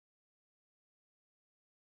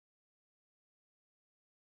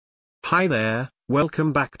Hi there,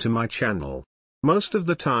 welcome back to my channel. Most of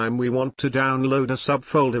the time we want to download a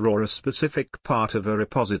subfolder or a specific part of a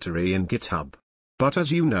repository in GitHub. But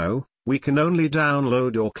as you know, we can only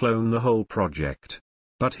download or clone the whole project.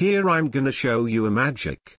 But here I'm gonna show you a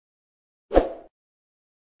magic.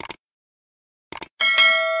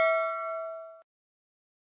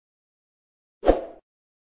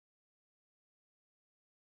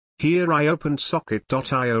 Here I opened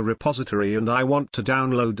socket.io repository and I want to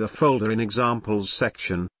download a folder in examples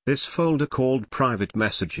section, this folder called private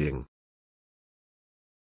messaging.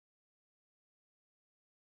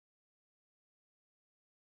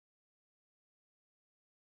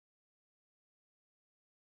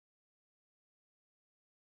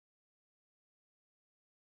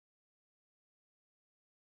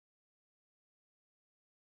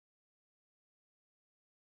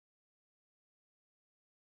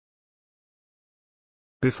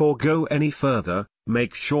 Before go any further,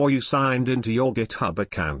 make sure you signed into your GitHub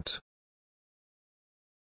account.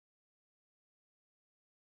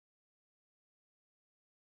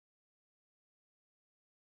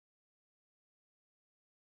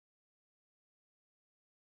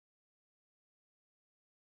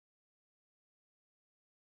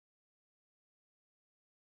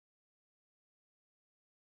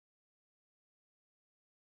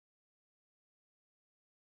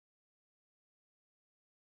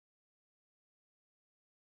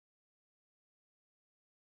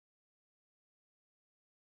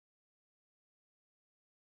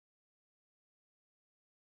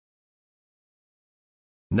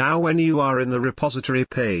 Now when you are in the repository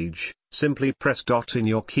page, simply press dot in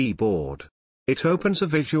your keyboard. It opens a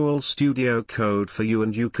Visual Studio Code for you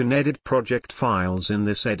and you can edit project files in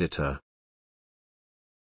this editor.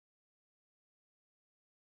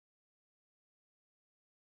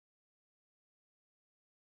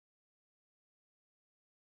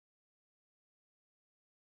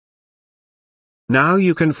 Now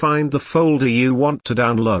you can find the folder you want to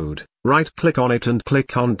download, right-click on it and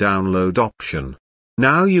click on Download option.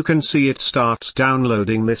 Now you can see it starts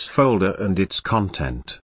downloading this folder and its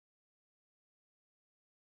content.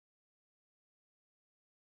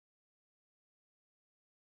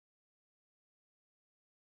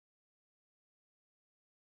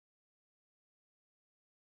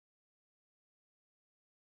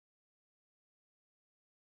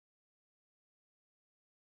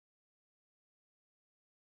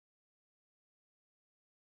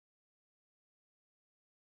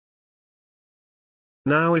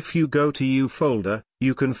 Now if you go to U folder,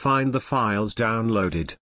 you can find the files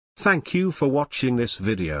downloaded. Thank you for watching this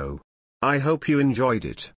video. I hope you enjoyed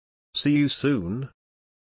it. See you soon.